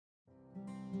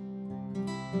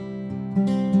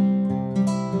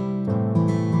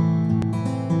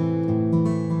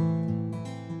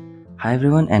Hi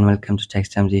everyone and welcome to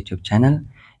TechStimes YouTube channel.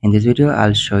 In this video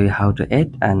I'll show you how to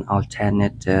add an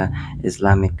alternate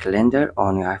Islamic calendar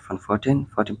on your iPhone 14,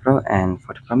 14 Pro and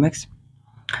 14 Pro Max.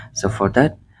 So for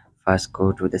that, first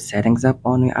go to the settings app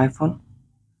on your iPhone.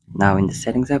 Now in the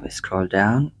settings app, scroll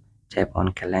down, tap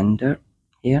on calendar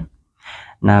here.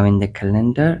 Now in the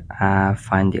calendar,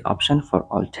 find the option for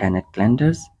alternate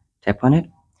calendars, tap on it.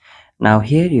 Now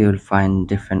here you will find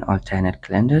different alternate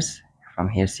calendars. From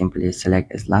here simply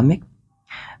select Islamic.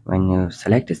 When you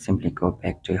select it, simply go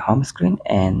back to your home screen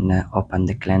and open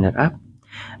the calendar app.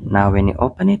 Now when you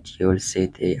open it, you will see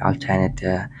the alternate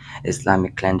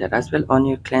Islamic calendar as well on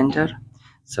your calendar.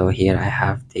 So here I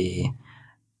have the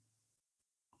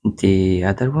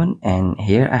other one, and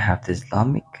here I have the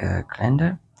Islamic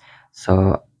calendar.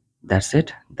 So that's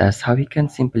it. That's how you can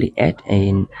simply add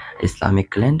an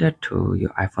Islamic calendar to your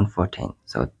iPhone 14.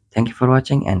 So thank you for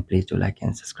watching, and please do like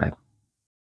and subscribe.